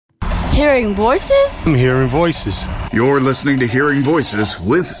Hearing voices? I'm hearing voices. You're listening to Hearing Voices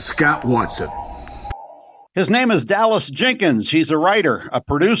with Scott Watson. His name is Dallas Jenkins. He's a writer, a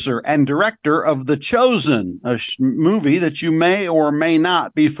producer, and director of The Chosen, a movie that you may or may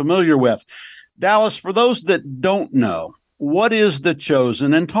not be familiar with. Dallas, for those that don't know, what is The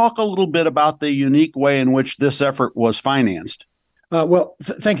Chosen? And talk a little bit about the unique way in which this effort was financed.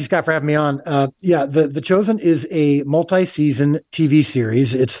 Thank you, Scott, for having me on. The Chosen is a multi-season TV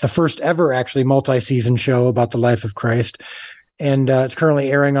series. It's the first ever, actually, multi-season show about the life of Christ. And it's currently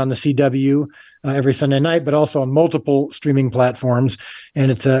airing on the CW every Sunday night, but also on multiple streaming platforms.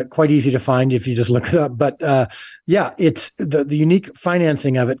 And it's quite easy to find if you just look it up. But it's the unique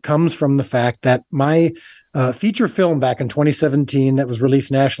financing of it comes from the fact that my feature film back in 2017 that was released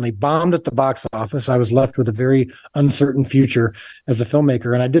nationally bombed at the box office. I was left with a very uncertain future as a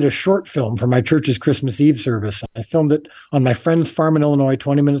filmmaker. And I did a short film for my church's Christmas Eve service. I filmed it on my friend's farm in Illinois,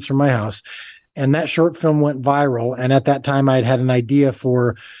 20 minutes from my house. And that short film went viral. And at that time, I'd had an idea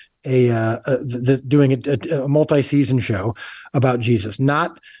for doing a multi-season show about Jesus,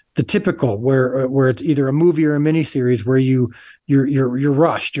 not the typical where it's either a movie or a miniseries where you're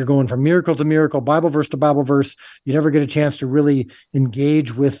rushed. You're going from miracle to miracle, Bible verse to Bible verse. You never get a chance to really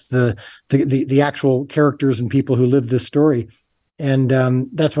engage with the actual characters and people who live this story. And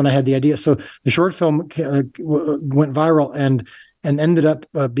that's when I had the idea. So the short film went viral and ended up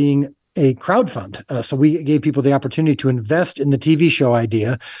being a crowdfund. So we gave people the opportunity to invest in the TV show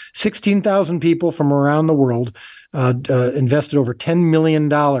idea. 16,000 people from around the world invested over $10 million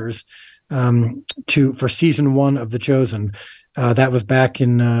for season 1 of The Chosen. That was back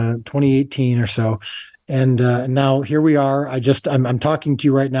in 2018 or so. And now here we are. I'm talking to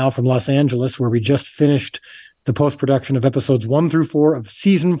you right now from Los Angeles, where we just finished the post-production of episodes 1 through 4 of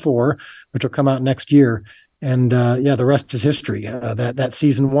season 4, which will come out next year. And the rest is history. That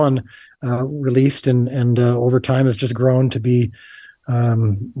season 1 released and over time has just grown to be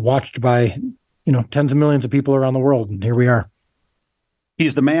watched by tens of millions of people around the world. And here we are.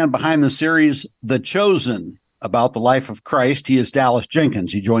 He's the man behind the series The Chosen, about the life of Christ. He is Dallas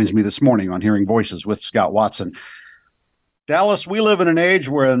Jenkins. He joins me this morning on Hearing Voices with Scott Watson. Dallas, we live in an age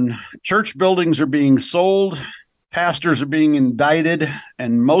when church buildings are being sold, pastors are being indicted,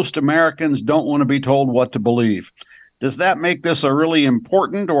 and most Americans don't want to be told what to believe. Does that make this a really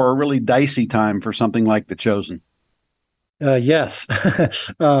important or a really dicey time for something like The Chosen? Yes,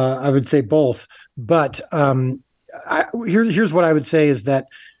 I would say both. But here's what I would say is that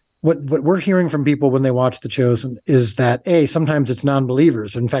what we're hearing from people when they watch The Chosen is that, sometimes it's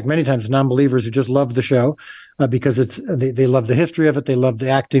non-believers. In fact, many times non-believers who just love the show because they love the history of it, they love the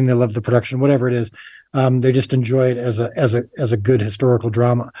acting, they love the production, whatever it is. They just enjoy it as a good historical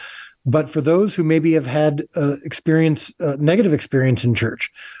drama. But for those who maybe have had negative experience in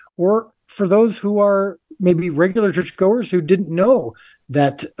church, or for those who are maybe regular churchgoers who didn't know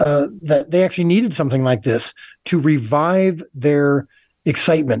that they actually needed something like this to revive their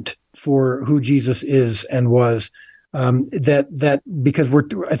excitement for who Jesus is and was, that because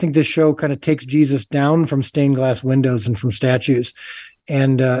I think this show kind of takes Jesus down from stained glass windows and from statues.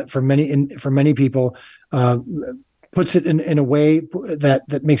 And for many people, puts it in a way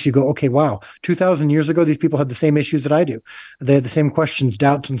that makes you go, okay, wow, 2,000 years ago, these people had the same issues that I do. They had the same questions,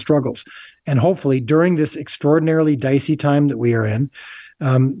 doubts, and struggles. And hopefully, during this extraordinarily dicey time that we are in,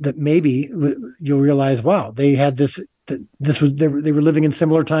 that maybe you'll realize, wow, they had this. They were living in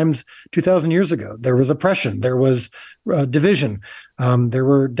similar times 2,000 years ago. There was oppression, there was division, there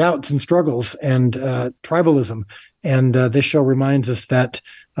were doubts and struggles and tribalism. And this show reminds us that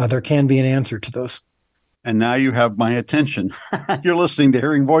there can be an answer to those. And now you have my attention. You're listening to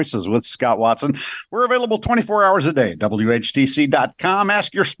Hearing Voices with Scott Watson. We're available 24 hours a day, WHTC.com.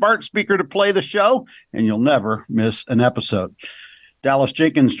 Ask your smart speaker to play the show, and you'll never miss an episode. Dallas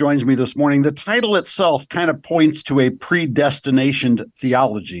Jenkins joins me this morning. The title itself kind of points to a predestination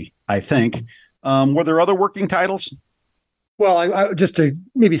theology, I think. Were there other working titles? Well, I just to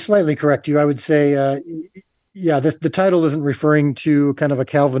maybe slightly correct you, I would say, the title isn't referring to kind of a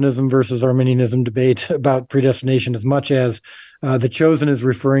Calvinism versus Arminianism debate about predestination as much as The Chosen is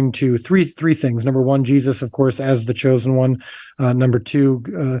referring to three things. Number one, Jesus, of course, as the chosen one. Number two,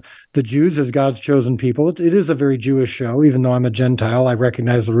 the Jews as God's chosen people. It is a very Jewish show, even though I'm a Gentile. I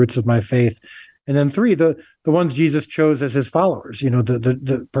recognize the roots of my faith. And then three, the ones Jesus chose as his followers,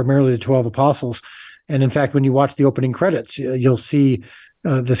 the primarily the 12 apostles. And in fact, when you watch the opening credits, you'll see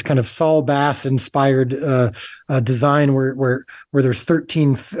this kind of Saul Bass inspired design where there's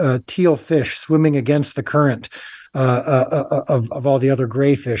 13 teal fish swimming against the current of all the other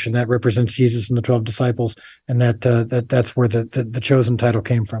gray fish, and that represents Jesus and the 12 disciples, and that's where the chosen title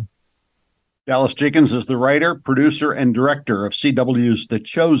came from. Dallas Jenkins is the writer, producer, and director of CW's The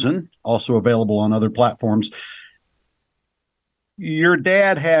Chosen, also available on other platforms. Your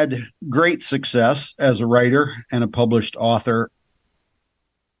dad had great success as a writer and a published author.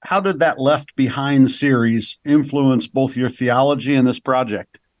 How did that Left Behind series influence both your theology and this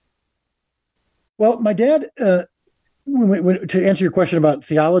project? Well, my dad, to answer your question about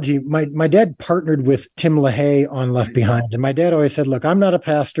theology, my dad partnered with Tim LaHaye on Left Behind, and my dad always said, "Look, I'm not a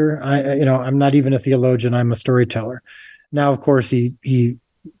pastor. I'm not even a theologian. I'm a storyteller." Now, of course, he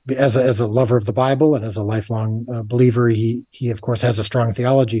as a lover of the Bible and as a lifelong believer, he of course has a strong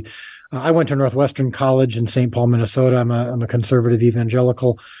theology. I went to Northwestern College in St. Paul, Minnesota. I'm a conservative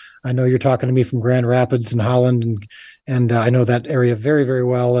evangelical. I know you're talking to me from Grand Rapids in Holland, and I know that area very, very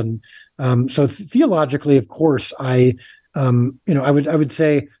well. And so theologically, of course, I would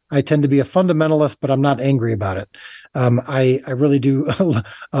say I tend to be a fundamentalist, but I'm not angry about it. I really do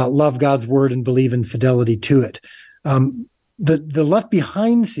love God's word and believe in fidelity to it. The Left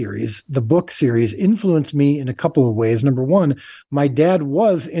Behind series, the book series, influenced me in a couple of ways. Number one, my dad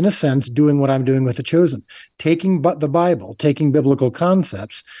was, in a sense, doing what I'm doing with The Chosen, taking the Bible, taking biblical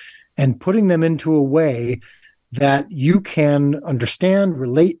concepts, and putting them into a way that you can understand,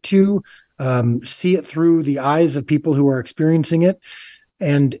 relate to, see it through the eyes of people who are experiencing it,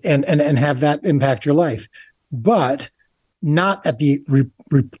 and have that impact your life, but not at the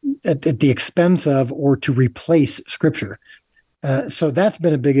expense of or to replace Scripture. So that's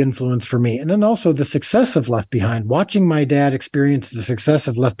been a big influence for me. And then also the success of Left Behind, watching my dad experience the success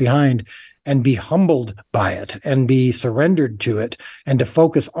of Left Behind and be humbled by it and be surrendered to it and to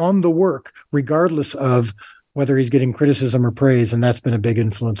focus on the work, regardless of whether he's getting criticism or praise. And that's been a big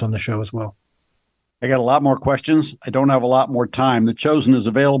influence on the show as well. I got a lot more questions. I don't have a lot more time. The Chosen is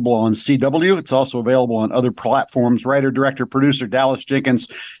available on CW. It's also available on other platforms. Writer, director, producer, Dallas Jenkins.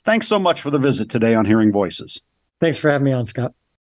 Thanks so much for the visit today on Hearing Voices. Thanks for having me on, Scott.